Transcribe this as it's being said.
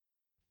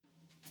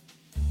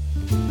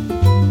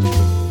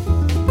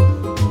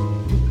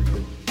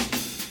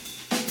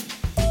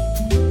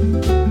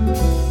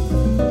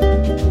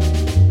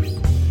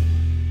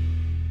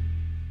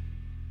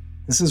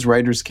This is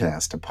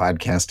Writerscast, a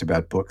podcast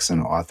about books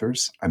and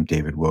authors. I'm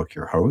David Wilk,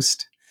 your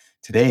host.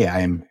 Today,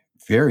 I am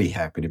very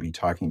happy to be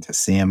talking to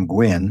Sam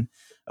Gwynne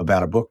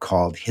about a book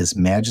called His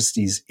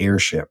Majesty's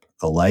Airship,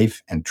 The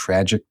Life and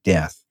Tragic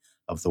Death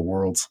of the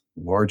World's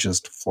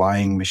Largest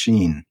Flying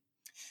Machine.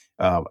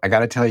 I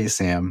got to tell you,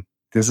 Sam,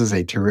 this is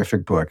a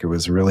terrific book. It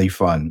was really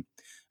fun.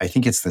 I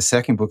think it's the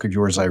second book of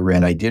yours I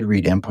read. I did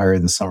read Empire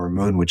of the Summer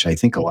Moon, which I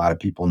think a lot of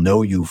people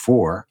know you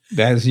for.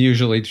 That is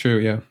usually true,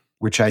 yeah.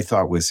 Which I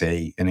thought was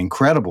an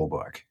incredible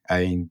book.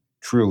 I mean,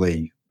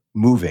 truly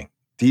moving,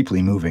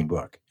 deeply moving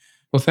book.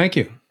 Well, thank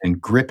you. And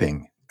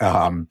gripping,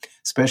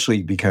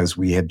 especially because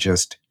we had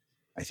just,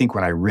 I think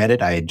when I read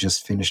it, I had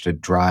just finished a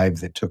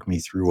drive that took me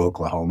through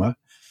Oklahoma.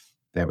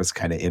 That was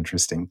kind of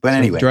interesting. But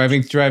anyway.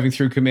 Driving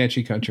through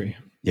Comanche country.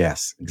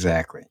 Yes,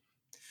 exactly.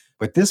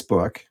 But this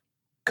book,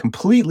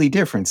 completely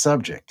different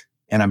subject.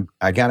 And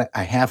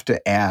I have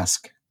to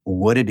ask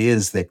what it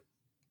is that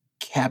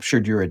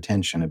captured your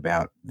attention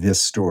about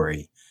this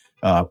story,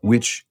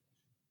 which,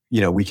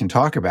 we can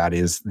talk about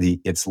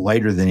it's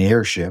lighter than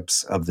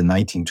airships of the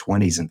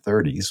 1920s and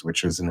 30s,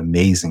 which was an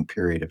amazing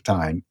period of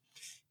time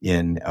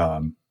in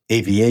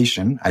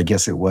aviation. I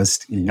guess it was,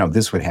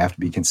 this would have to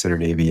be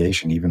considered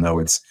aviation, even though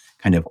it's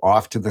kind of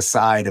off to the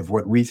side of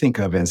what we think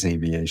of as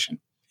aviation.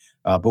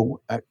 But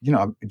I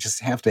just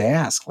have to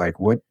ask,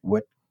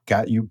 what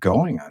got you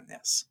going on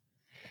this?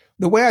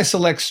 The way I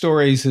select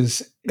stories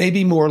is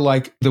maybe more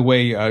like the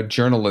way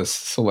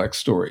journalists select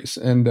stories.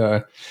 And,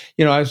 I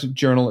was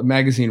a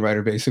magazine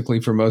writer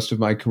basically for most of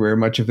my career,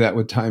 much of that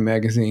with Time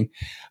magazine.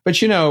 But,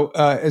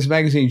 as a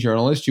magazine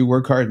journalist, you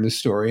work hard in the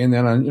story. And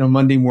then on,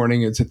 Monday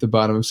morning, it's at the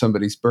bottom of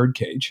somebody's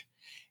birdcage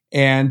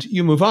and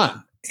you move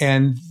on.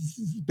 And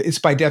it's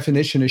by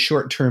definition a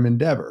short-term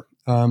endeavor.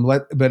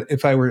 But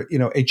if I were,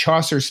 a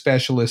Chaucer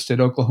specialist at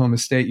Oklahoma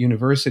State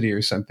University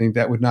or something,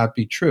 that would not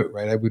be true,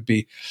 right? I would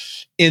be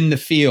in the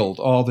field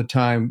all the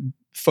time,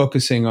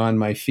 focusing on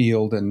my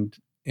field and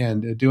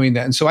doing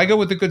that. And so I go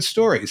with the good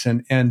stories.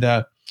 And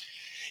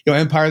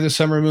Empire of the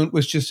Summer Moon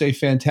was just a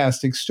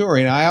fantastic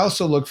story. And I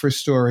also look for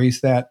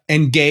stories that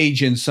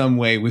engage in some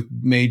way with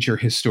major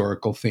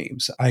historical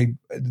themes.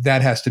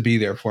 That has to be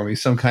there for me,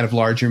 some kind of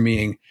larger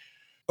meaning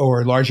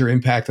or larger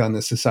impact on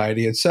the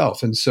society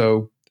itself. And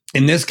so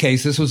in this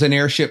case, this was an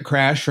airship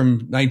crash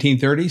from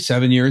 1930,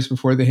 7 years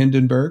before the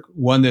Hindenburg,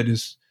 one that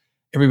is,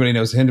 everybody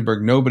knows the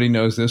Hindenburg. Nobody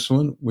knows this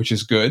one, which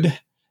is good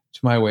to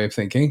my way of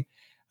thinking.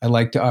 I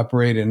like to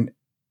operate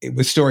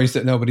with stories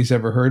that nobody's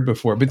ever heard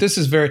before. But this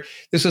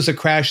was a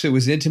crash that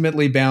was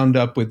intimately bound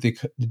up with the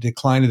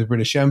decline of the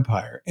British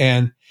Empire.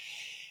 And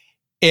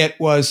it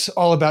was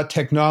all about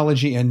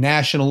technology and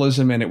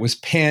nationalism, and it was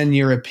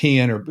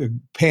pan-European or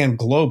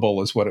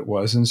pan-global is what it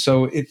was. And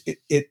so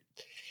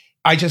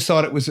I just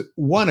thought it was,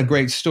 a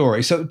great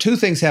story. So two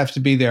things have to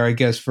be there, I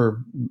guess,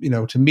 for,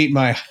 to meet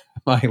my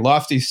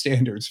lofty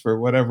standards for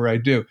whatever I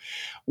do.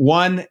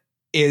 One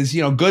is,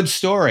 good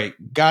story.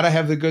 Got to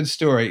have the good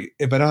story.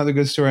 If I don't have the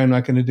good story, I'm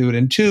not going to do it.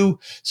 And two,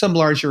 some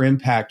larger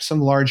impact,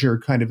 some larger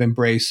kind of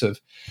embrace of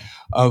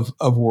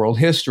world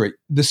history.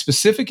 The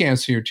specific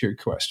answer to your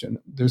question,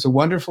 there's a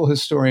wonderful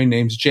historian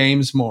named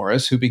James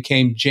Morris, who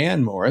became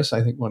Jan Morris,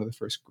 I think one of the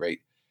first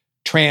great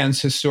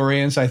trans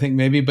historians, I think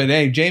maybe. But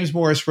hey, James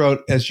Morris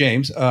wrote, as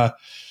James,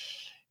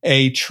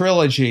 a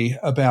trilogy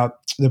about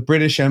the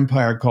British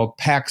Empire called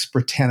Pax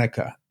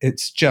Britannica.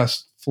 It's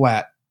just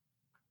flat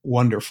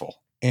wonderful.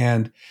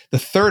 And the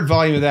third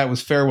volume of that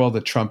was Farewell to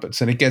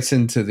Trumpets. And it gets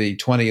into the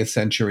 20th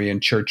century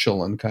and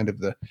Churchill and kind of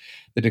the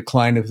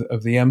decline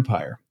of the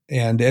empire.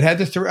 And it had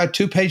a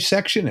 2-page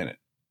section in it,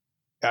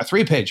 a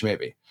 3-page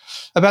maybe,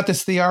 about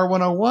the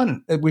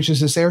R-101, which is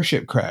this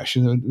airship crash,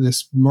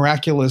 this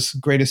miraculous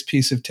greatest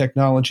piece of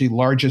technology,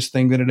 largest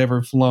thing that had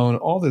ever flown,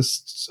 all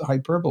this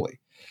hyperbole.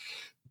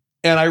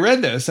 And I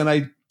read this and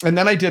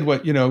then I did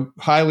what,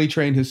 highly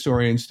trained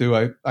historians do.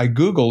 I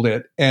Googled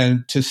it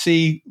and to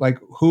see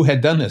who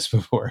had done this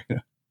before.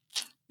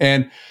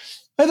 And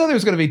I thought there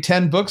was going to be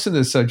 10 books in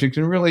this subject,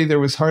 and really there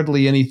was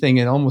hardly anything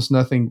and almost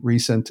nothing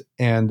recent.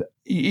 And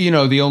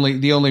the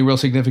only real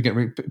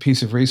significant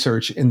piece of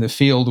research in the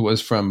field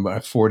was from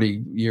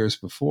 40 years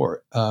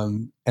before,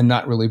 and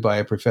not really by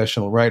a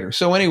professional writer.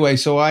 So anyway,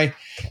 so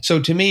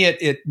to me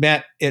it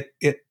met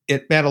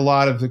a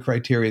lot of the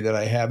criteria that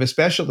I have,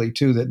 especially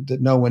too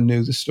that no one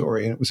knew the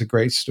story, and it was a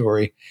great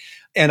story.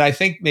 And I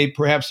think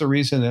perhaps the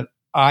reason that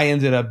I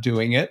ended up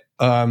doing it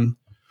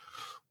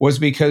was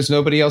because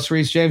nobody else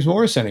reads James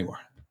Morris anymore.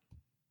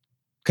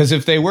 Because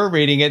if they were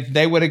reading it,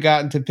 they would have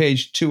gotten to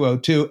page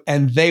 202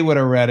 and they would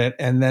have read it,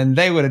 and then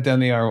they would have done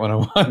the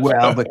R-101.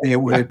 Well, but they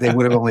would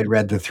have only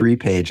read the 3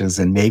 pages,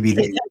 and maybe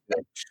they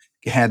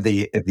had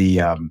the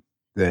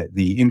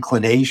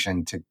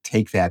inclination to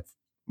take that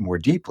more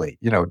deeply,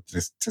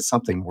 to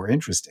something more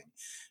interesting.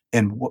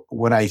 And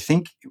what I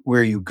think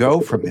where you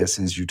go from this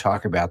is you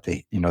talk about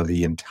the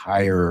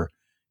entire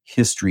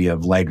history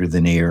of lighter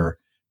than air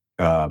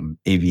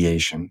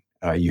aviation.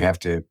 You have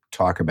to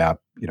talk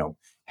about,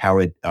 how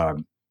it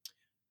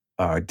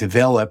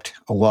developed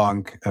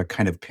along a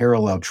kind of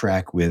parallel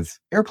track with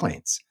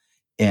airplanes.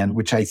 and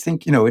which I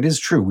think, it is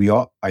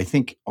true. I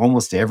think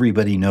almost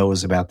everybody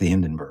knows about the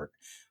Hindenburg.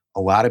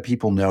 A lot of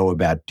people know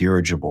about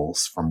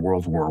dirigibles from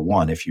World War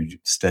I. If you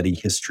study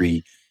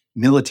history,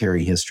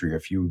 military history,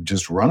 if you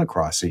just run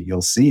across it,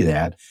 you'll see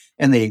that.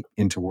 And they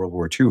into World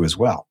War II as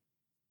well.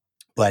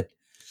 But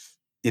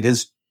it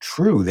is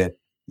true that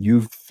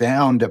you've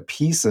found a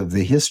piece of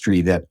the history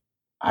that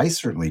I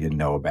certainly didn't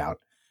know about.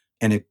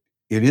 And it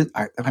is,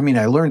 I mean,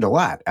 I learned a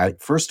lot.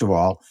 First of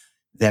all,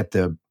 that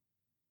the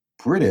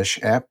British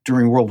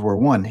during World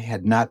War I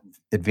had not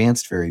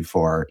advanced very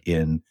far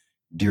in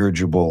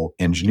dirigible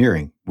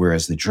engineering,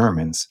 whereas the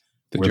Germans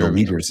were the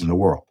leaders in the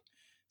world.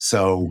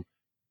 So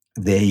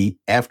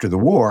after the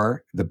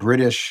war, the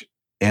British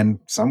and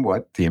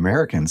somewhat the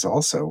Americans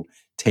also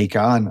take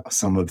on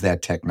some of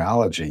that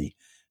technology.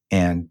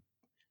 And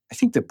I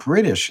think the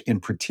British in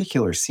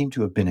particular seem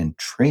to have been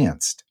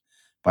entranced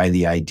by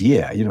the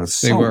idea,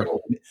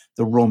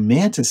 the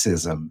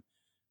romanticism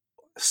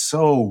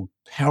so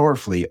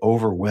powerfully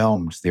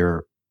overwhelmed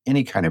their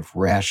any kind of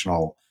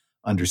rational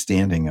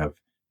understanding of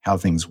how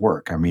things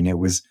work. I mean, it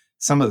was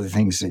some of the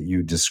things that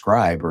you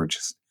describe are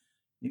just,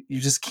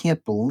 you just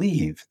can't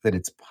believe that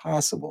it's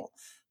possible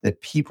that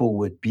people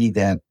would be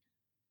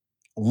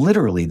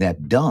literally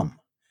that dumb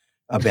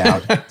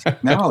about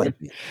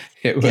technology.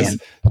 It was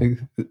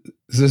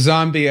the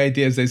zombie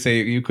idea, as they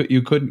say.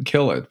 You couldn't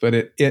kill it, but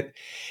it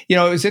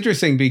was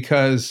interesting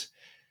because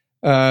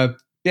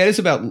it is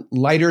about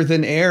lighter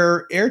than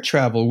air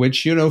travel,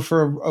 which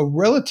for a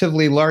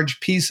relatively large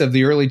piece of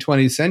the early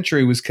 20th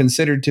century was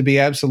considered to be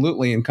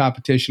absolutely in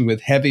competition with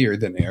heavier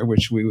than air,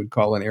 which we would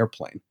call an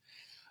airplane.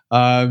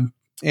 And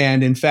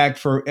in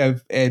fact,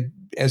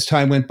 as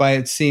time went by,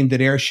 it seemed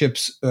that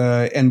airships,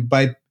 and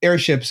by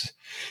airships,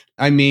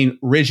 I mean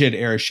rigid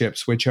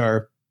airships, which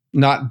are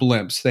not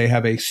blimps. They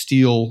have a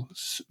steel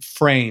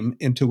frame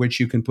into which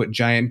you can put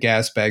giant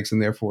gas bags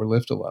and therefore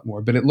lift a lot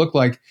more. But it looked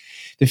like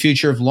the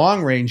future of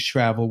long-range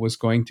travel was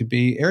going to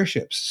be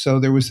airships. So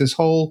there was this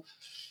whole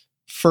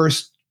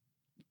first,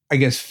 I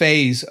guess,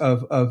 phase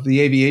of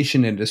the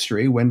aviation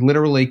industry when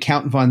literally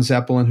Count von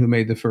Zeppelin, who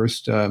made the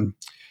first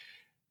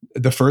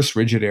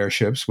rigid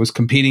airships, was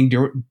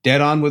competing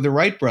dead on with the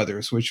Wright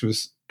brothers, which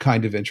was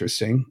kind of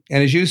interesting.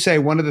 And as you say,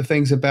 one of the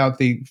things about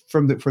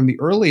from the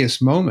earliest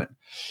moment,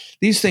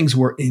 these things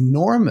were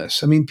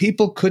enormous. I mean,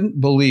 people couldn't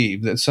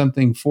believe that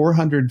something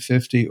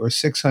 450 or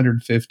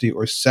 650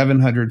 or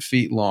 700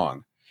 feet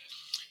long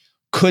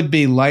could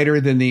be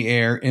lighter than the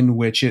air in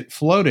which it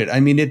floated.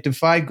 I mean, it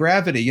defied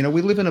gravity.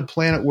 We live in a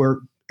planet where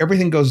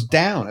everything goes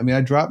down. I mean,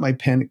 I drop my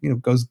pen,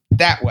 it goes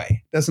that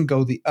way. It doesn't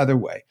go the other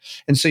way.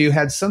 And so you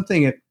had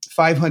something at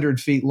 500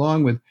 feet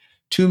long with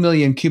 2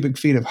 million cubic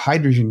feet of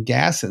hydrogen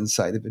gas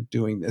inside of it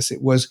doing this.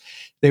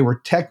 They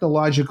were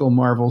technological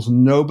marvels.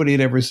 Nobody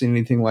had ever seen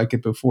anything like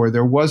it before.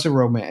 There was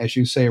as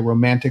you say, a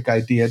romantic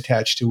idea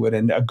attached to it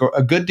and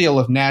a good deal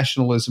of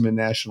nationalism and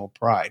national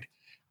pride.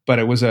 But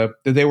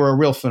they were a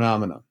real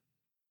phenomenon.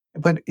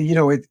 But,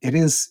 I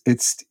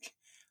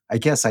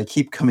guess I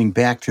keep coming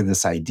back to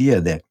this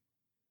idea that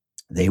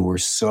they were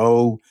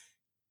so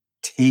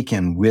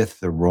taken with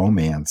the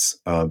romance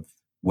of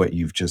what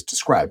you've just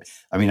described.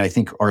 I mean, I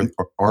think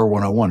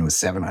R101 was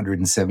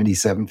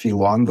 777 feet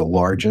long, the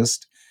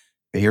largest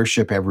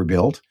airship ever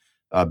built,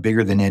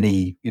 bigger than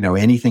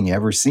anything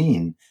ever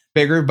seen.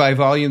 Bigger by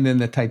volume than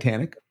the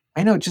Titanic.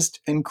 I know, just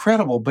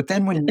incredible. But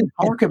then when you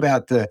talk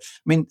about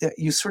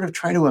you sort of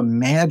try to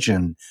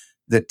imagine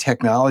the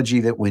technology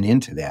that went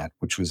into that,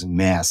 which was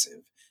massive,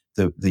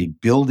 the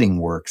building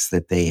works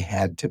that they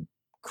had to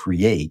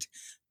create,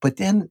 but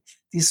then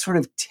these sort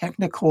of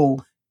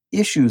technical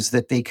issues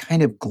that they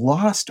kind of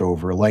glossed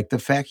over, like the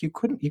fact you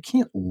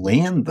can't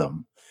land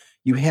them.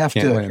 You have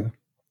to.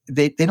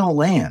 They don't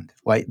land.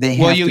 Like they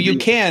have. Well, you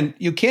can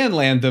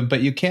land them,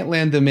 but you can't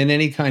land them in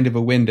any kind of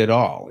a wind at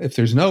all. If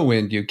there's no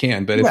wind, you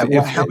can. But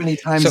how many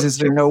times is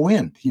there no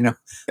wind? You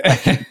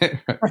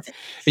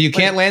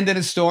can't land in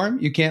a storm.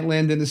 You can't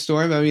land in a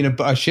storm. I mean,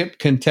 a ship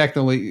can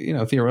technically,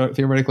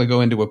 theoretically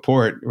go into a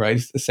port,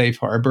 right? A safe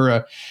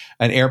harbor.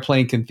 An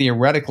airplane can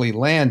theoretically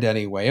land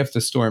anyway if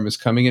the storm is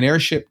coming. An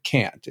airship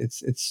can't.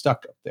 It's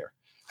stuck up there.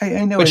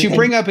 I know. But you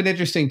bring up an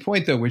interesting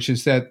point, though, which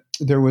is that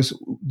there was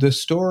the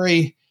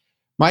story.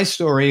 My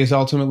story is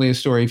ultimately a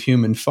story of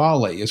human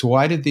folly. Is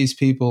why did these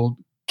people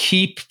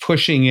keep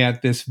pushing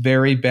at this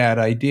very bad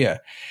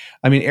idea?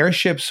 I mean,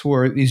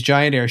 these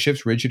giant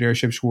airships, rigid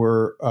airships,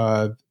 were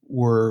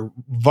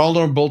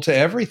vulnerable to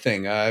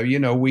everything.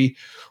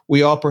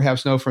 We all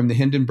perhaps know from the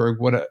Hindenburg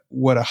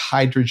what a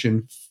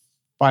hydrogen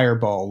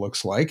fireball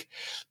looks like.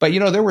 But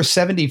there were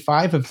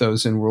 75 of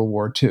those in World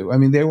War II. I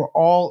mean, they were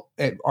all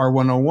at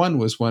R101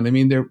 was one. I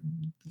mean,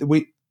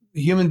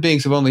 human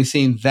beings have only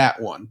seen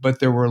that one, but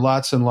there were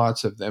lots and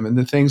lots of them. And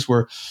the things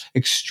were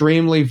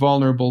extremely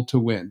vulnerable to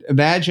wind.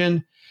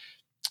 Imagine,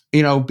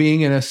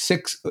 being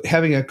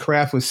having a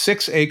craft with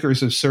 6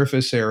 acres of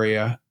surface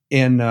area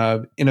in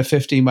a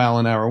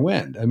 50-mile-an-hour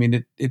wind. I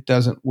mean, it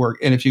doesn't work.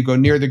 And if you go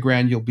near the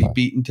ground, you'll be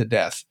beaten to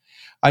death.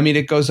 I mean,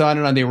 it goes on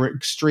and on. They were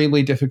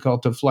extremely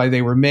difficult to fly.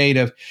 They were made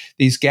of,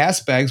 these gas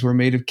bags were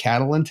made of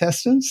cattle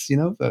intestines,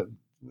 the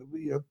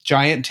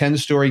giant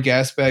 10-story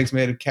gas bags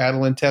made of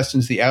cattle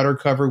intestines. The outer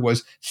cover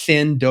was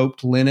thin,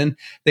 doped linen.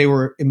 They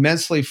were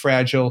immensely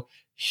fragile,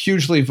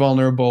 hugely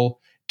vulnerable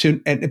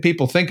to, and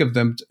people think of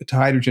them to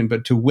hydrogen,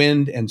 but to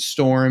wind and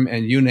storm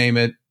and you name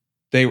it.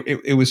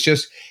 It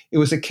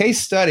was a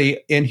case study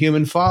in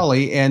human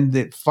folly, and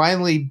that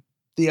finally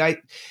the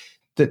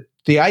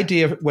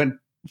idea went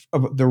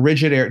of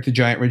the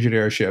giant rigid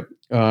airship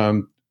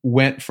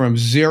went from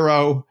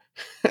 0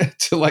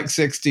 to like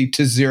 60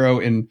 to 0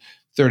 in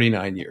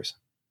 39 years.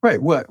 Right.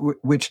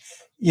 Which,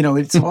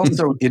 it's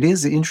also, it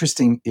is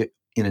interesting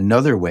in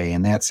another way,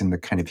 and that's in the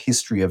kind of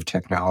history of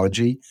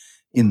technology,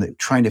 in the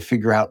trying to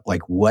figure out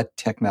like what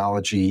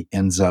technology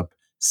ends up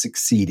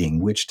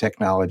succeeding, which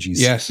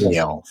technologies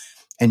fail.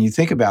 And you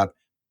think about,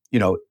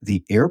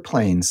 the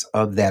airplanes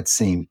of that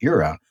same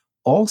era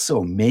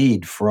also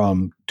made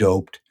from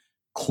doped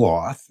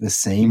cloth the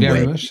same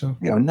Very way, much so.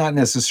 Not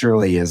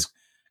necessarily as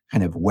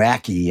kind of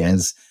wacky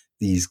as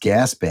these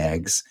gas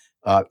bags,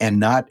 and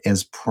not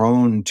as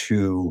prone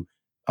to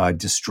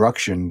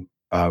destruction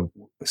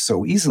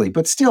so easily,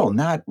 but still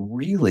not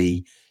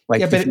really like.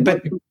 Yeah,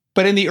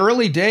 but in the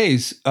early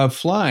days of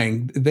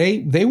flying,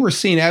 they were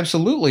seen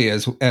absolutely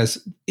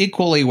as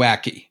equally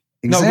wacky.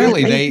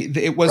 Exactly. No, really,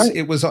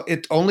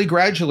 it only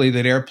gradually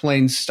that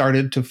airplanes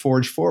started to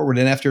forge forward,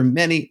 and after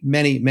many,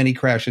 many, many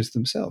crashes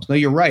themselves. No,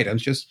 you're right. I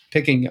was just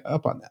picking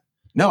up on that.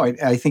 No,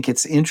 I think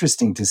it's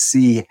interesting to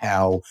see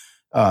how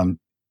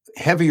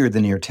heavier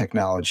than air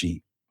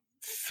technology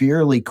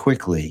fairly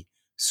quickly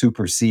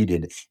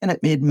superseded, and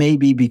it may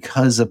be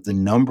because of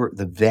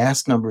the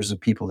vast numbers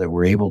of people that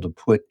were able to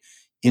put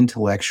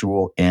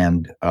intellectual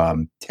and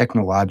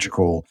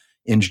technological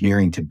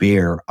engineering to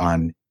bear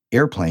on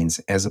airplanes,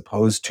 as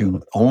opposed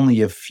to only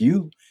a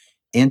few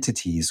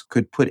entities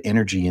could put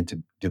energy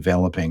into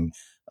developing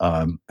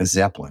a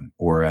Zeppelin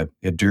or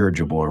a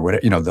dirigible or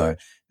whatever.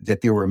 That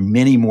there were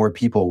many more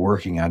people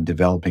working on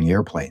developing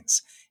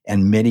airplanes,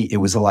 and it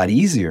was a lot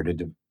easier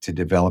to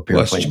develop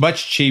airplanes. Well, it's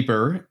much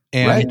cheaper,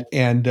 and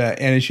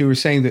as you were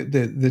saying, that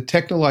the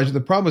technology.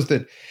 The problem is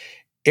that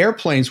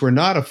airplanes were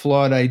not a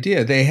flawed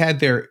idea. They had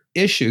their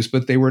issues,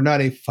 but they were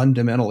not a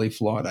fundamentally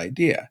flawed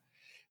idea.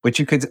 But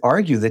you could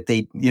argue that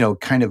they,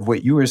 kind of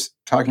what you were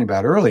talking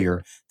about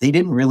earlier, they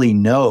didn't really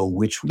know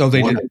which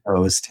one of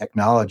those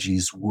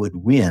technologies would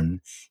win,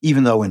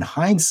 even though in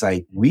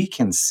hindsight, we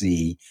can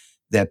see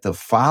that the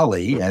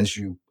folly, as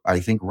you, I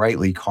think,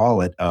 rightly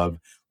call it, of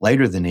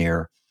lighter than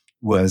air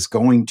was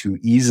going to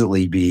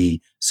easily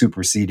be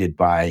superseded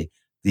by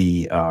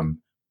the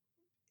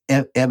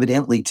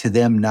evidently to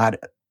them not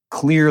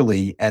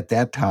clearly at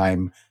that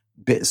time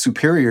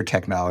superior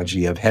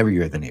technology of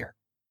heavier than air.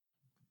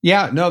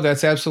 Yeah, no,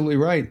 that's absolutely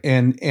right.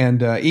 And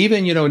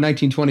even, in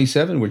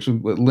 1927, which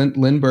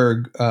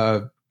Lindbergh,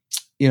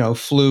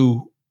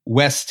 flew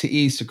west to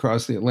east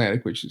across the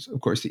Atlantic, which is, of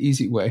course, the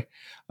easy way.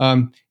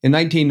 In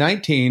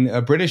 1919,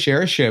 a British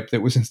airship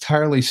that was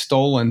entirely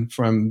stolen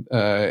from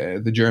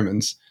the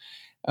Germans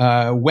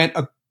went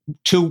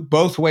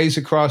both ways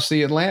across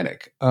the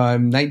Atlantic.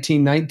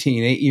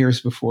 1919, 8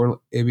 years before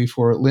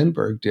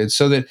Lindbergh did.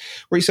 So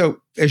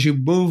as you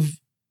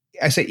move,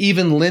 I say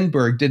even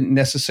Lindbergh didn't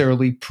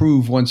necessarily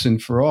prove once and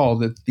for all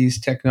that these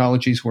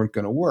technologies weren't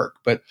going to work.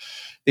 But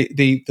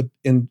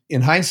in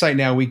hindsight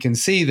now, we can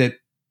see that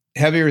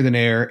heavier than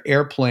air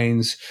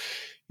airplanes,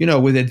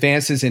 with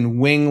advances in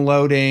wing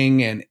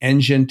loading and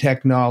engine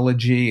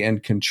technology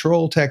and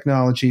control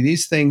technology,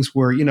 these things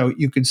were,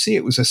 you could see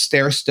it was a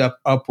stair step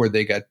upward.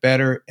 They got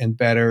better and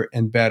better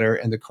and better,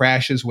 and the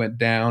crashes went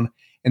down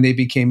and they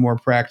became more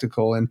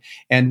practical.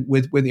 And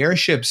with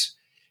airships,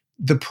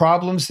 the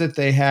problems that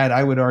they had,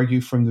 I would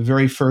argue, from the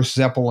very first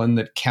Zeppelin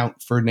that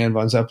Count Ferdinand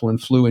von Zeppelin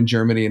flew in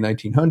Germany in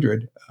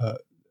 1900,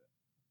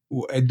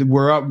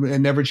 were up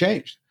and never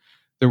changed.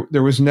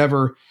 There was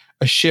never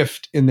a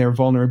shift in their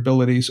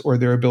vulnerabilities or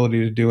their ability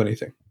to do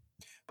anything.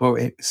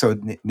 Well, so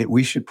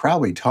we should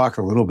probably talk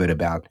a little bit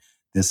about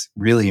this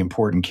really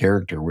important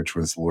character, which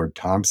was Lord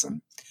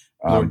Thomson,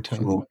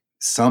 who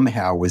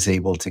somehow was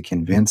able to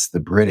convince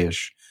the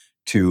British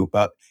to,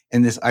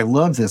 and this, I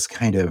love this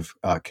kind of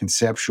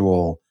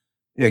conceptual,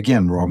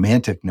 again,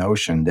 romantic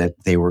notion that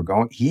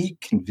he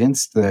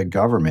convinced the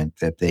government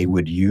that they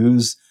would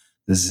use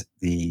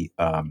the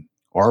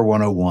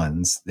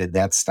R101s,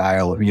 that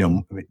style,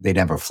 they'd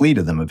have a fleet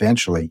of them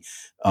eventually.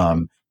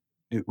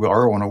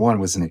 R101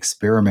 was an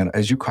experiment,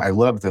 I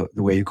love the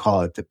way you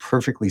call it, the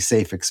perfectly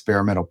safe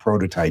experimental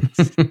prototype.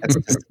 That's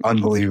just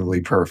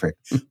unbelievably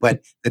perfect.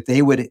 But that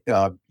they would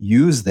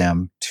use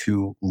them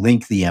to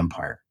link the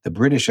empire. The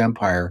British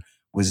Empire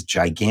was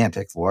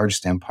gigantic, the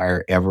largest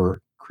empire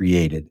ever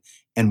created,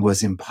 and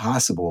was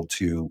impossible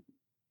to,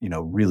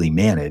 really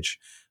manage.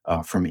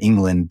 From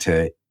England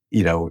to,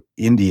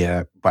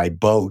 India by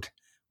boat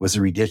was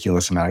a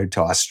ridiculous amount,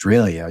 to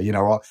Australia,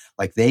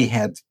 like they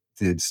had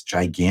this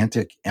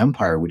gigantic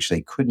empire, which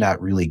they could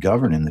not really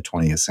govern in the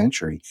 20th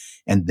century.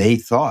 And they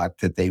thought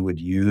that they would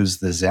use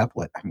the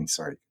Zeppelin. I mean,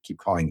 sorry, I keep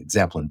calling it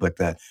Zeppelin, but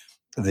the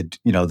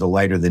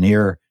lighter than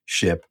air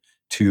ship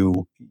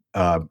to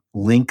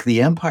link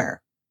the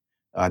empire.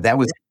 That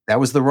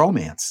was the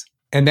romance.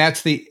 And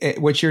that's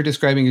what you're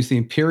describing is the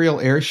Imperial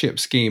Airship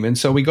Scheme. And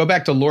so we go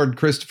back to Lord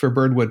Christopher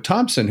Birdwood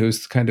Thompson,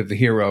 who's kind of the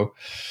hero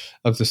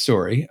of the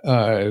story,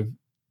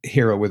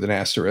 hero with an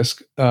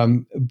asterisk.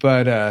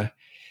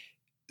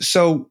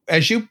 So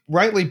as you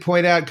rightly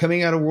point out,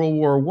 coming out of World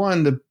War I,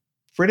 the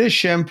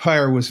British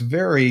Empire was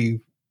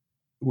very,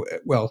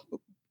 well,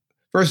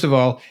 first of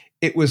all,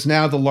 it was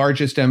now the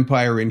largest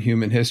empire in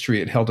human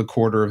history. It held a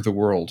quarter of the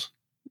world,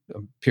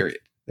 period.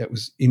 That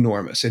was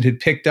enormous. It had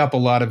picked up a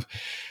lot of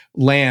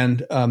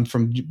land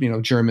from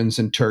Germans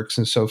and Turks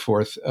and so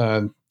forth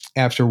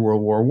after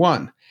World War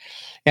I.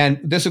 And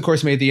this, of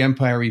course, made the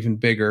empire even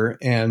bigger.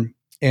 And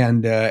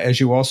as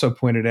you also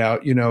pointed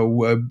out,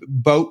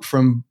 boat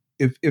from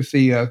if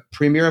the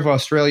Premier of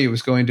Australia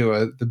was going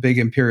to the big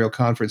imperial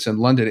conference in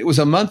London, it was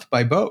a month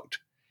by boat.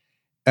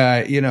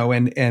 And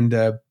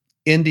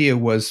India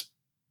was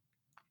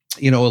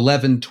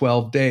 11,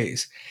 12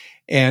 days.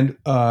 And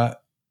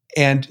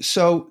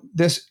so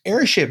this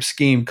airship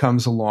scheme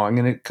comes along,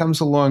 and it comes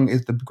along,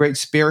 the great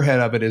spearhead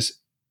of it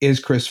is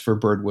Christopher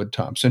Birdwood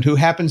Thompson, who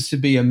happens to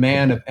be a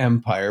man of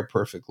empire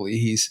perfectly.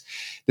 He's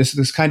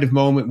this kind of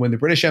moment when the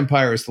British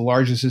Empire is the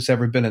largest it's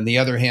ever been. On the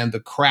other hand, the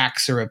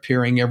cracks are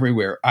appearing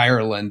everywhere.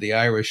 Ireland, the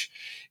Irish,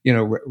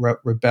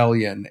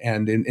 rebellion,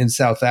 and in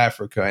South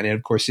Africa, and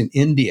of course in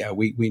India,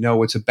 we know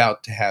what's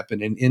about to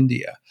happen in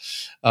India.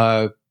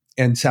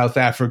 And South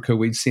Africa,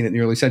 we'd seen it in the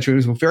early century. It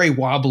was a very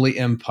wobbly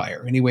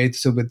empire. Anyway,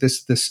 so with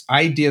this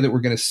idea that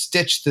we're going to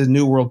stitch the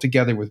New World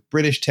together with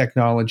British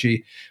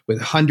technology,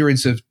 with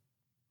hundreds of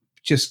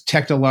just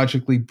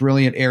technologically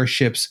brilliant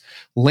airships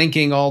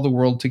linking all the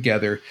world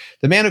together,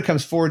 the man who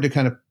comes forward to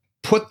kind of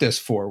put this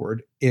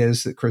forward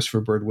is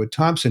Christopher Birdwood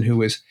Thompson,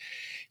 who is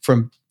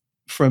from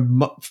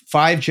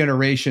 5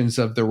 generations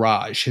of the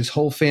Raj. His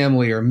whole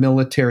family are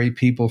military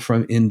people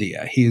from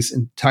India. He is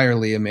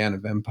entirely a man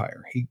of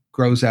empire. He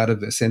grows out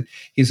of this, and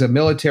he's a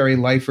military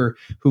lifer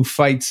who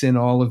fights in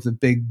all of the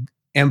big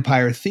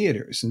empire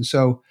theaters. And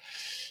so,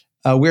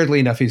 weirdly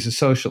enough, he's a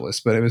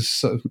socialist, but it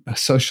was a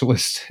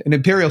socialist, an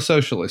imperial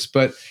socialist.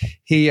 But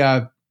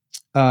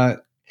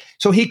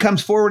so he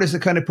comes forward as a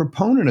kind of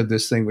proponent of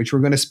this thing, which we're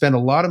going to spend a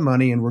lot of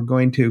money, and we're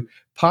going to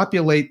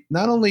populate.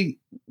 Not only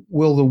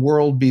will the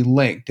world be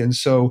linked, and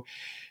so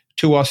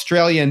to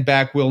Australia and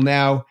back will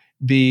now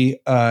be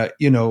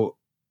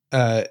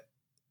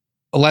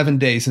 11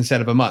 days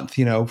instead of a month.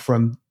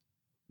 From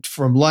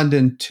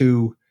London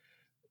to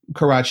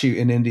Karachi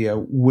in India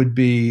would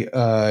be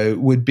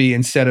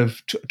instead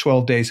of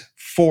 12 days,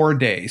 4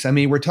 days. I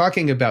mean, we're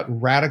talking about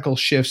radical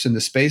shifts in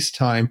the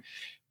space-time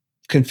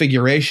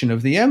configuration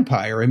of the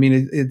empire. I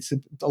mean, it's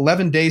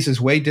 11 days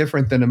is way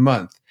different than a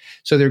month.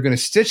 So they're going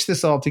to stitch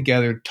this all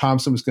together.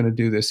 Thompson was going to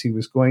do this. He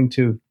was going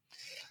to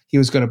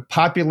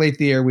populate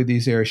the air with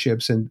these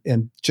airships,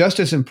 and just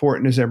as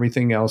important as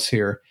everything else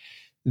here,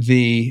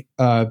 the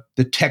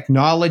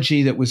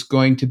technology that was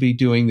going to be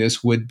doing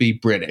this would be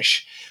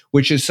British,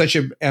 which is such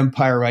an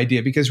empire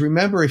idea. Because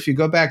remember, if you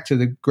go back to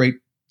the great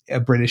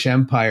British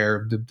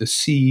Empire, the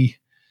sea,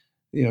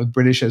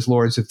 British as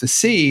lords of the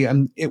sea,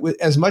 it was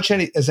as much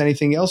as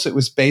anything else, it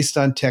was based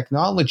on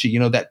technology.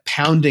 That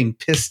pounding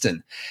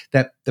piston,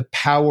 that the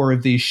power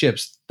of these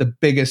ships, the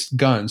biggest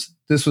guns.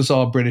 This was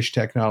all British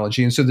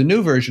technology. And so the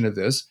new version of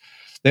this,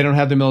 they don't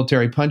have the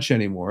military punch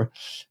anymore.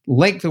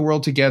 Link the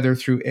world together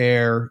through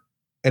air.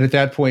 And at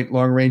that point,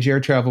 long-range air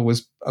travel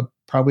was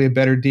probably a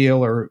better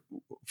deal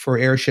for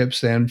airships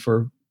than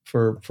for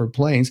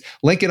planes.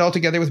 Link it all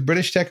together with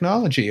British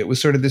technology. It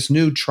was sort of this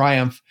new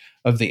triumph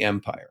of the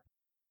empire.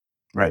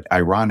 Right.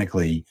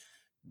 Ironically,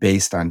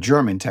 based on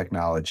German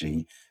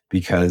technology,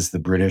 because the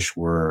British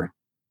were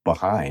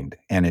behind.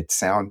 And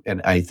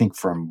I think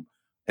from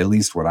at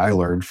least what I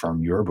learned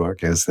from your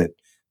book is that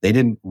they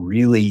didn't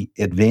really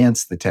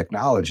advance the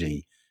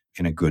technology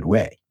in a good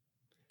way.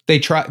 They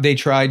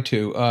tried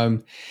to,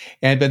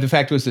 but the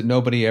fact was that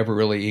nobody ever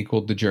really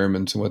equaled the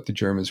Germans and what the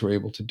Germans were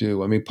able to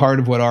do. I mean, part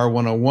of what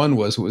R101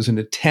 was an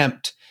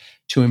attempt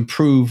to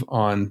improve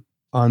on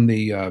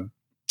the,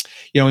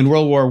 in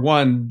World War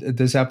I,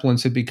 the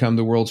Zeppelins had become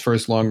the world's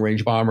first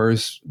long-range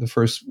bombers, the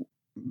first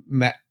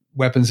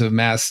weapons of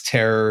mass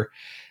terror.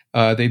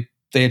 They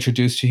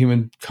introduced to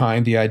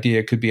humankind the idea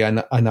it could be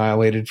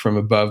annihilated from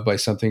above by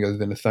something other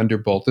than a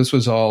thunderbolt. This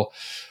was all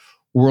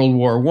World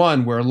War I,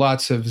 where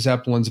lots of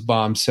Zeppelins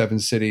bombed 7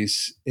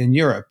 cities in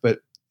Europe.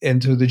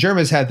 And so the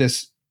Germans had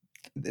this.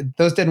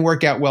 Those didn't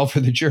work out well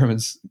for the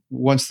Germans.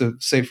 Once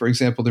say, for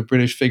example, the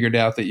British figured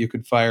out that you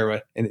could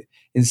fire an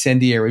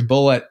incendiary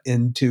bullet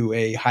into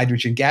a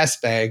hydrogen gas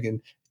bag, and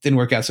it didn't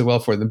work out so well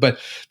for them. But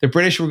the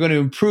British were going to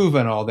improve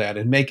on all that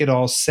and make it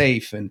all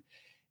safe. And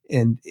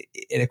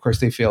of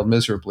course, they failed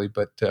miserably.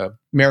 But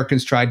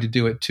Americans tried to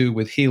do it too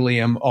with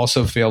helium,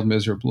 also failed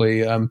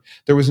miserably.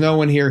 There was no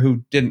one here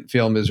who didn't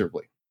fail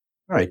miserably.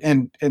 Right.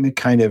 And it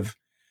kind of,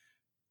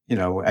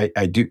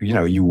 I do,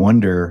 you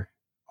wonder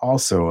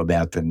also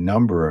about the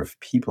number of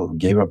people who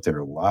gave up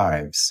their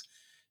lives.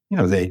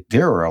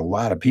 There are a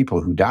lot of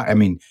people who die. I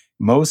mean,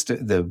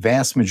 the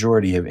vast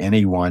majority of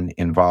anyone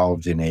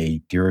involved in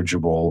a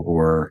dirigible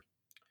or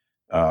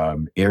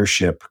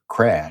airship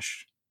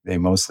crash, they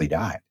mostly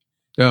died.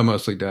 No,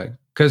 mostly died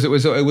because it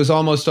was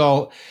almost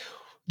all.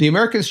 The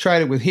Americans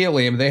tried it with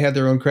helium; they had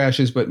their own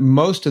crashes, but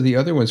most of the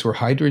other ones were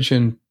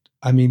hydrogen.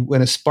 I mean,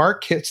 when a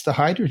spark hits the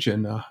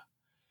hydrogen,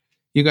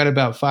 you got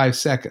about 5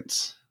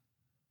 seconds,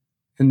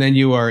 and then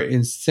you are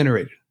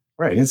incinerated.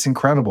 Right. It's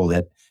incredible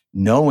that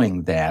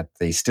knowing that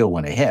they still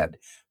went ahead,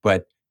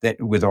 but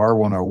that with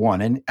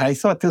R101, and I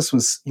thought this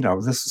was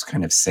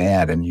kind of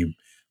sad, and you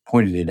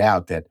pointed it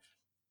out that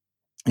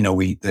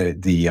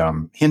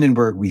the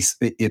Hindenburg,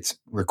 it's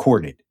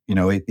recorded.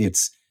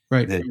 It's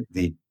right.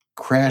 The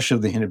crash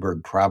of the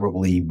Hindenburg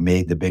probably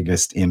made the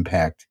biggest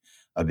impact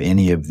of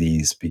any of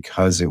these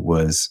because it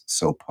was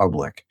so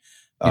public.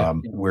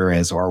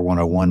 Whereas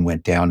R101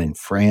 went down in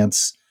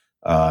France,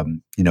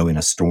 in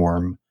a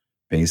storm,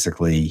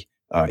 basically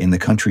in the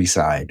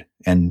countryside,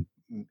 and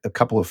a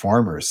couple of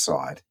farmers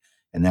saw it,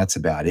 and that's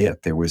about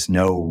it. There was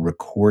no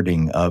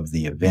recording of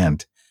the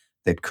event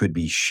that could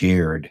be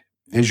shared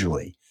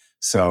visually.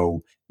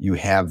 So you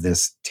have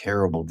this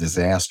terrible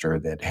disaster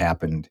that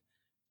happened,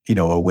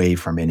 away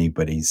from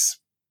anybody's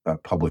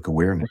public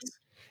awareness.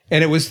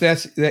 And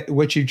that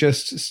what you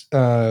just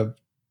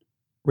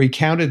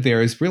recounted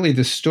there is really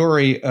the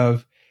story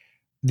of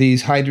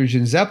these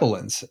hydrogen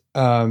zeppelins.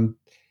 A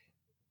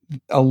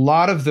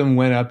lot of them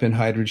went up in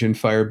hydrogen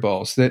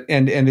fireballs.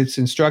 And it's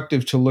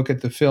instructive to look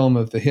at the film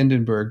of the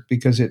Hindenburg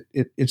because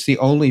it's the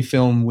only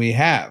film we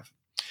have.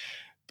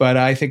 But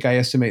I think I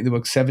estimate in the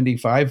book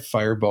 75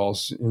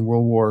 fireballs in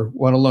World War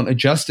I alone,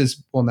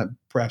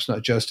 perhaps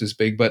not just as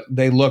big, but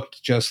they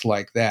looked just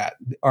like that.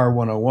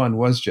 R101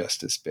 was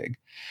just as big.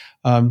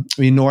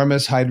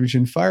 Enormous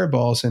hydrogen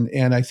fireballs.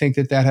 And I think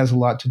that has a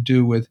lot to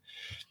do with,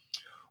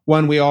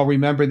 one, we all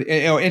remember,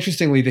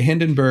 interestingly, the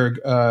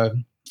Hindenburg,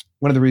 one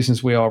of the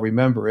reasons we all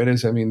remember it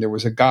is, there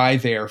was a guy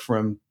there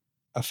from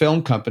a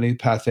film company,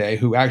 Pathé,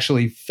 who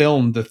actually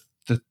filmed the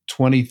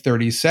 20,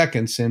 30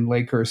 seconds in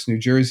Lakehurst, New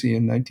Jersey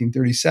in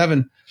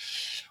 1937,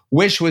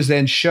 which was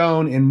then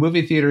shown in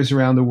movie theaters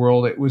around the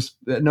world. It was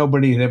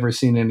nobody had ever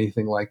seen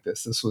anything like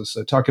this. This was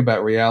talk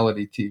about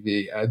reality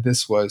TV.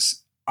 This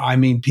was,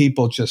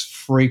 people just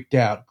freaked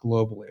out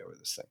globally over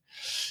this thing.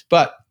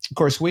 But of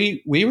course,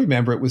 we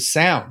remember it was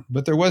sound,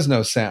 but there was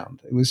no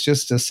sound. It was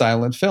just a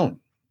silent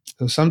film.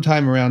 So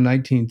sometime around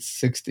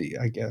 1960,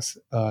 I guess,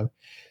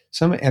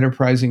 some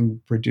enterprising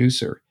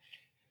producer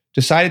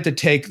decided to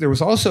take, there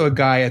was also a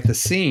guy at the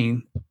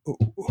scene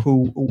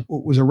who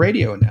was a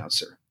radio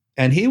announcer.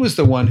 And he was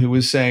the one who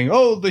was saying,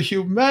 "Oh, the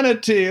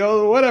humanity,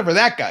 oh, whatever,"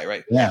 that guy,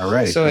 right? Yeah,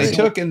 right. So they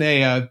took and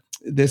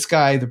this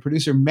guy, the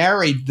producer,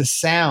 married the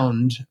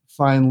sound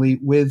finally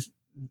with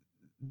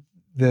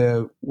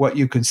what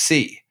you could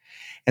see.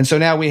 And so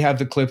now we have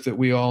the clip that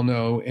we all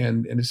know,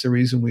 and it's the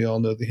reason we all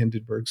know the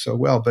Hindenburg so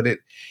well. But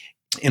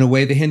in a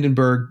way, the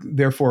Hindenburg,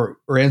 therefore,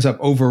 ends up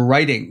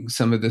overwriting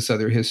some of this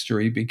other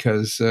history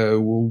because,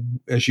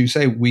 as you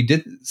say, we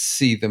didn't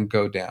see them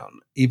go down,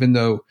 even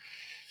though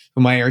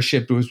my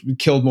airship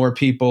killed more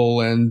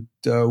people and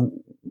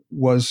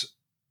was,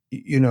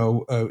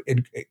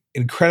 an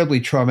incredibly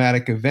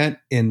traumatic event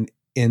in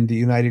the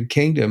United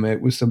Kingdom.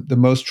 It was the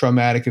most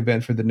traumatic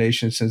event for the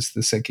nation since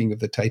the sinking of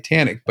the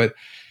Titanic. But,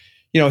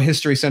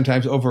 history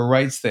sometimes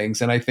overwrites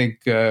things. And I think,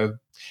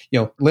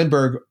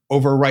 Lindbergh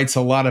overwrites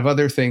a lot of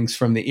other things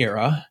from the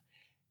era,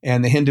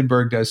 and the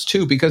Hindenburg does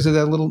too, because of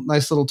that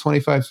nice little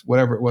 25,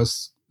 whatever it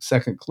was,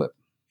 second clip.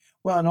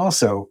 Well, and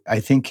also I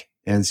think,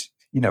 as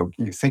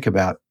you think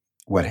about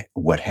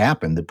what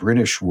happened, the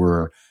British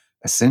were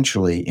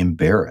essentially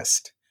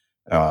embarrassed.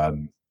 I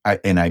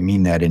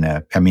mean that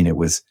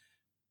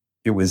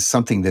it was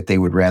something that they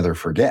would rather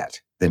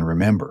forget than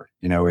remember.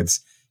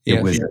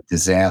 It was a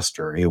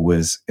disaster.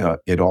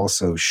 It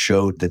also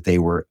showed that they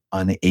were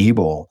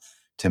unable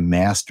to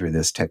master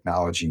this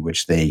technology,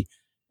 which they,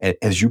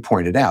 as you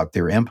pointed out,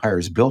 their empire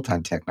is built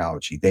on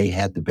technology. They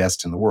had the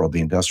best in the world.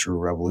 The Industrial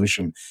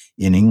Revolution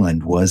in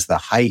England was the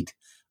height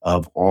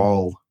of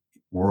all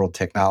world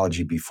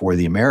technology before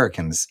the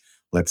Americans,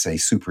 let's say,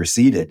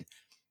 superseded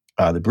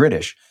the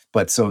British.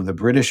 But so the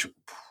British,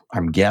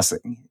 I'm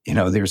guessing,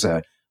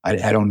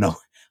 I don't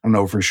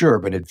know for sure,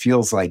 but it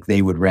feels like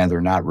they would rather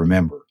not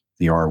remember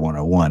the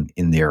R101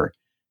 in their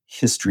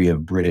history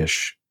of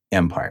British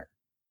Empire.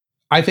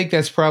 I think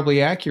that's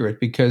probably accurate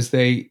because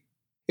it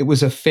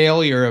was a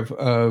failure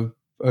of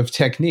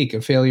technique,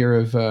 a failure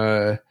of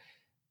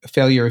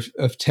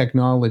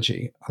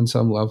technology on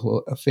some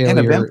level, a failure and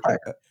of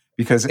empire.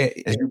 Because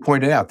as you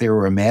pointed out, they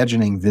were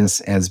imagining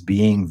this as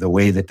being the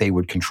way that they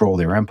would control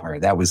their empire.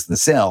 That was the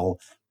sell.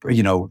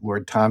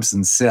 Lord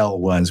Thompson's sell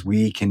was,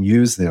 we can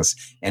use this,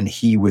 and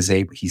he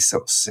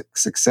so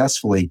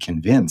successfully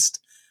convinced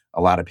a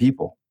lot of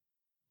people.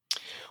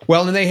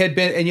 Well, and they had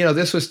been, and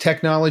this was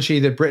technology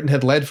that Britain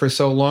had led for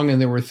so long,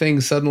 and there were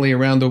things suddenly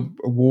around the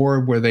war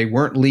where they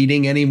weren't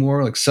leading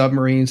anymore, like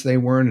submarines they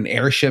weren't, and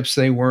airships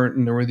they weren't,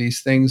 and there were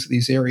these things,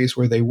 these areas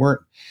where they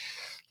weren't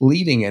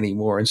leading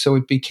anymore, and so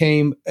it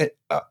became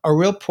a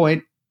real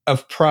point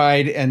of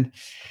pride. And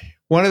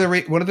one of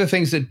the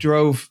things that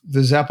drove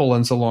the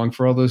Zeppelins along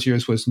for all those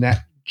years was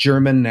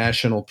German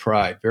national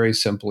pride. Very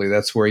simply,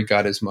 that's where he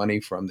got his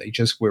money from. They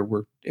just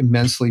were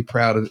immensely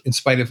proud of, in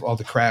spite of all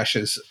the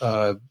crashes,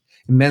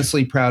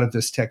 immensely proud of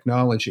this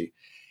technology.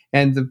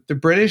 And the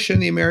British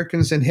and the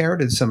Americans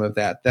inherited some of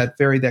that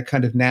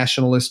kind of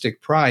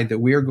nationalistic pride that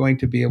we are going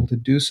to be able to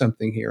do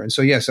something here. And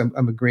so, yes,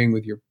 I'm agreeing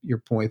with your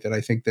point that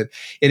I think that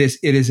it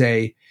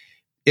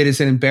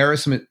is an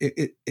embarrassment.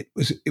 It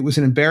was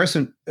an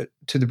embarrassment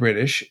to the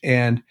British,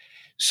 and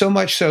so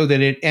much so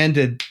that it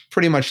ended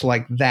pretty much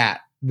like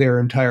that, their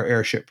entire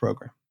airship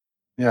program.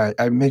 Yeah,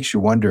 it makes you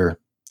wonder,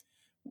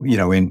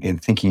 in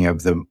thinking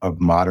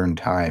of modern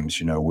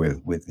times,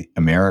 with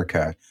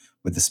America,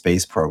 with the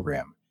space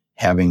program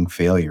having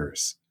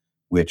failures,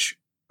 which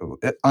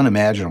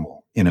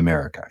unimaginable in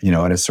America.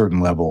 At a certain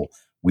level,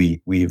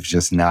 we've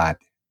just not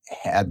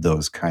had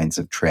those kinds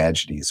of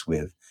tragedies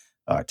with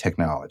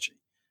technology.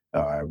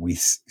 We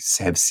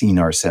have seen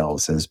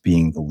ourselves as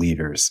being the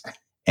leaders,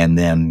 and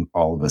then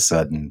all of a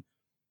sudden,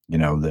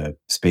 the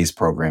space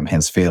program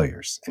has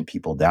failures and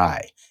people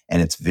die,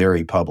 and it's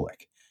very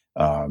public.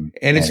 And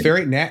it's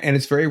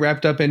very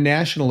wrapped up in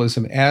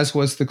nationalism, as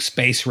was the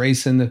space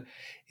race in the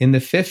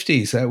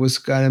 50s. That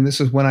was, and this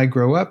is when I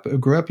grew up.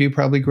 You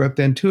probably grew up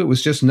then too. It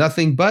was just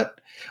nothing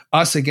but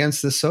us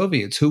against the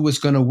Soviets. Who was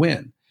going to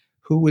win?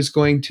 Who was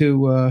going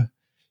to,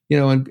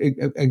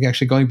 and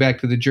actually going back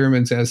to the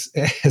Germans,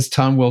 as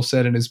Tom Wolfe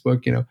said in his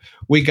book,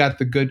 we got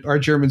the good. Our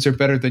Germans are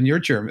better than your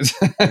Germans.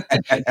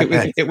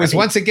 It was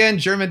once again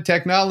German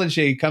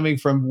technology coming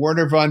from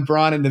Werner von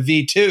Braun and the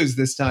V2s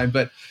this time,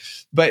 but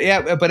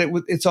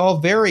it's all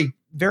very,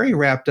 very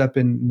wrapped up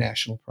in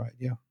national pride.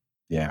 Yeah.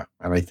 Yeah.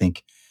 And I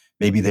think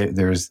maybe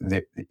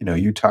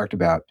you talked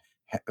about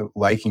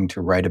liking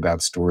to write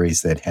about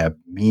stories that have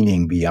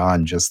meaning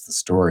beyond just the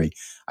story.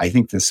 I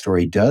think this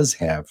story does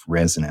have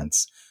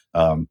resonance.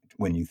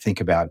 When you think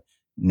about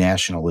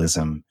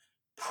nationalism,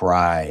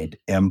 pride,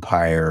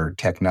 empire,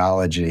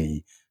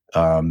 technology,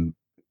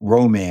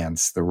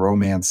 romance, the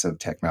romance of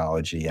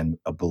technology, and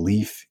a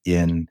belief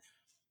in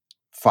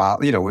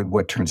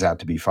what turns out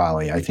to be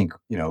folly. I think,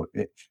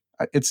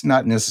 it's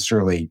not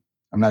necessarily,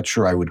 I'm not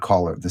sure I would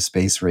call it the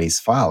space race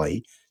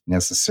folly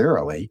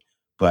necessarily,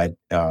 but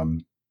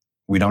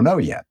we don't know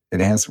yet. It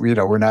has, we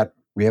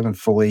haven't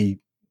fully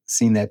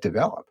seen that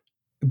develop.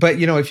 But,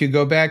 if you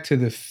go back to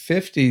the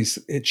 50s,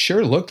 it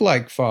sure looked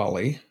like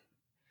folly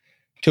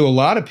to a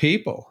lot of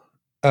people.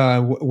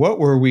 What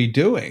were we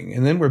doing?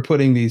 And then we're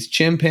putting these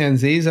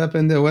chimpanzees up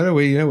in what are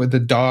we, with the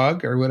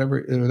dog or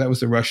whatever. That was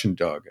the Russian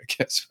dog, I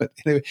guess. But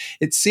anyway,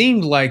 it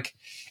seemed like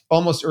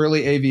almost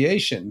early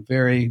aviation,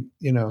 very,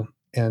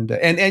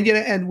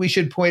 and we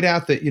should point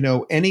out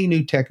that, any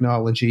new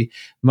technology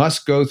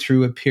must go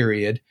through a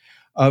period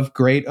of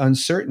great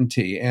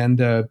uncertainty and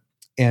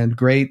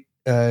great,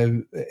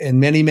 and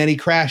many, many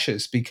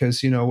crashes,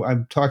 because,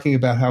 I'm talking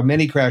about how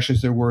many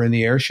crashes there were in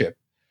the airship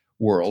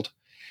world.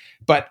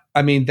 But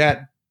I mean,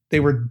 that they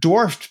were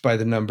dwarfed by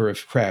the number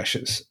of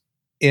crashes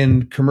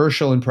in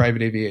commercial and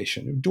private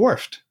aviation,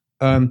 dwarfed.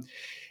 And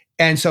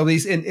so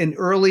these in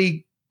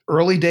early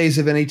days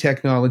of any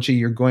technology,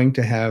 you're going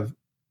to have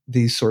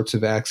these sorts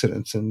of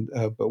accidents. And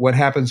but what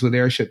happens with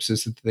airships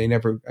is that they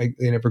never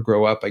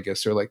grow up. I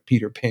guess they're like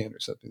Peter Pan or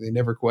something. They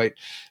never quite,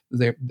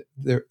 they're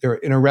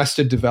in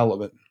arrested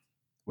development.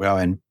 Well,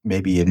 and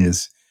maybe it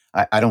is.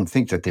 I don't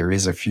think that there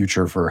is a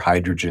future for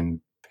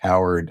hydrogen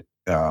powered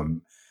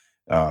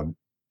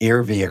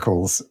air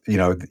vehicles,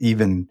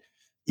 even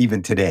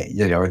today,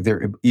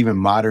 even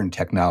modern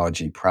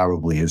technology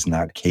probably is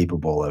not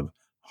capable of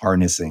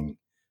harnessing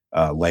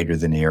lighter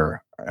than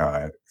air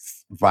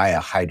via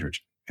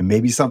hydrogen, and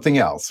maybe something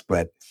else.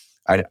 But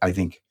I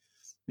think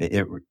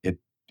it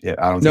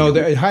I don't. No,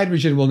 the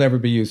hydrogen will never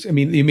be used. I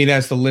mean, you mean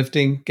as the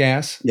lifting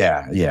gas?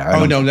 Yeah.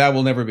 Oh no, that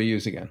will never be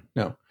used again.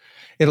 No,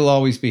 it'll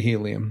always be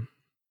helium.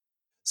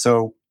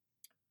 So,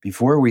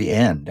 before we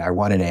end, I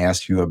wanted to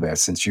ask you about,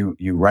 since you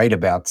write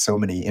about so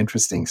many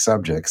interesting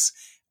subjects,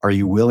 are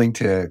you willing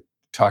to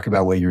talk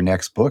about what your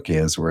next book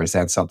is, or is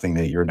that something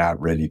that you're not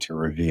ready to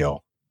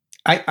reveal?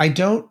 I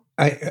don't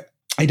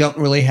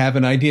really have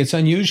an idea. It's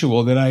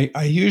unusual that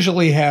I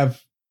usually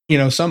have,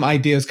 some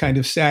ideas kind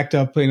of stacked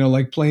up,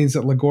 like planes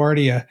at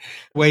LaGuardia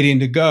waiting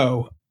to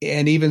go,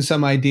 and even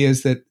some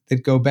ideas that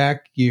go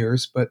back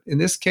years. But in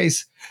this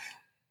case,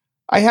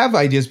 I have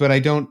ideas, but I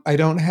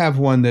don't have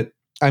one that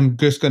I'm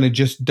just going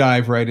to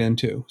dive right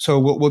into. So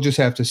we'll just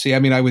have to see. I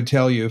mean, I would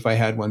tell you if I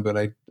had one, but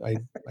I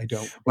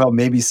don't. Well,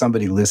 maybe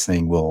somebody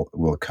listening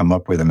will come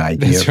up with an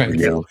idea. That's right. For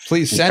you.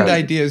 Please send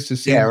ideas to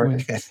Sam.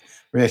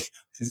 Yeah,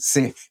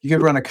 see, you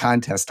could run a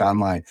contest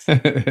online.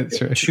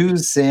 That's right.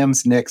 Choose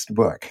Sam's next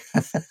book.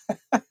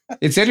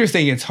 It's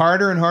interesting. It's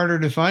harder and harder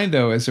to find,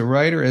 though, as a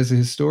writer, as a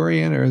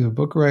historian, or as a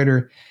book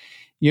writer.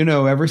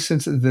 Ever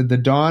since the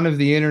dawn of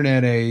the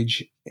internet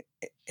age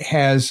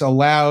has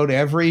allowed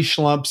every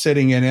schlump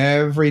sitting in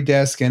every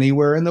desk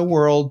anywhere in the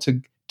world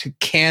to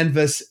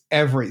canvas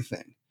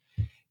everything.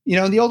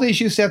 In the old days,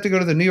 you used to have to go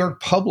to the New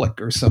York Public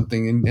or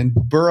something and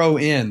burrow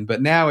in.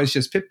 But now it's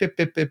just pip, pip,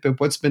 pip, pip, pip.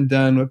 What's been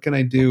done? What can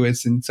I do?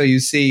 And so you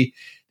see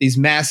these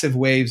massive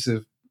waves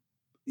of,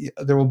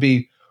 there will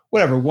be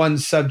one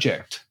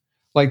subject,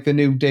 like the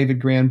new David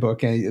Grann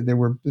book. And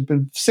there's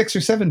been 6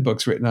 or 7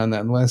 books written on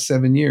that in the last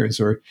 7 years,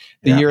 or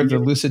the year of the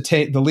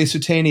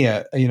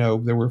Lusitania.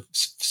 There were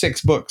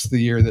 6 books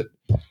the year that.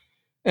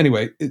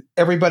 Anyway,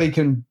 everybody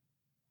can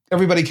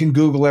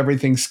Google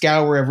everything,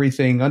 scour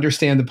everything,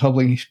 understand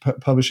the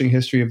publishing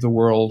history of the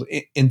world,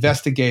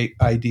 investigate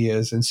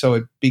ideas, and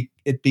so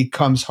it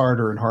becomes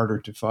harder and harder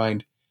to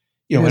find,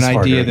 an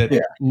idea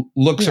that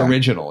looks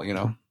original.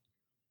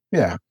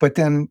 Yeah, but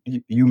then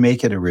you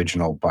make it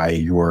original by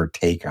your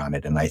take on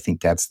it, and I think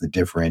that's the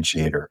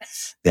differentiator.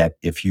 That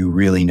if you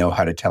really know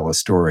how to tell a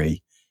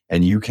story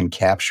and you can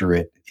capture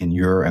it in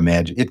your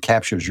it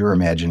captures your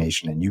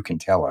imagination, and you can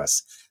tell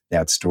us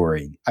that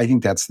story. I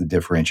think that's the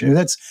differentiator.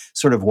 That's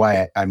sort of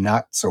why I'm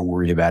not so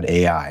worried about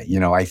AI.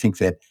 I think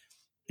that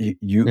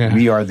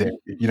we are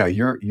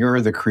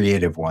you're the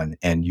creative one,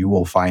 and you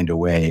will find a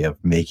way of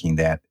bringing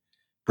that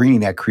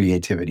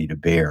creativity to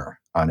bear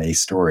on a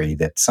story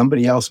that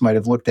somebody else might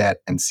have looked at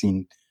and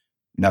seen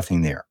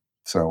nothing there.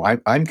 So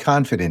I'm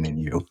confident in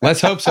you.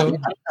 Let's hope so.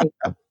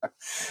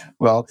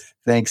 Well,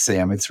 thanks,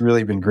 Sam. It's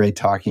really been great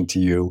talking to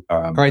you.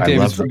 All right,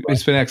 Dave.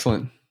 It's been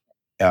excellent.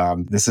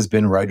 This has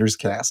been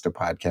Writerscast, a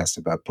podcast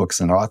about books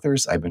and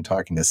authors. I've been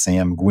talking to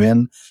Sam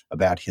Gwynne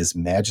about His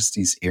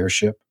Majesty's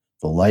Airship,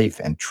 the life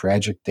and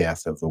tragic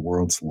death of the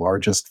world's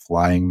largest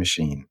flying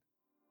machine.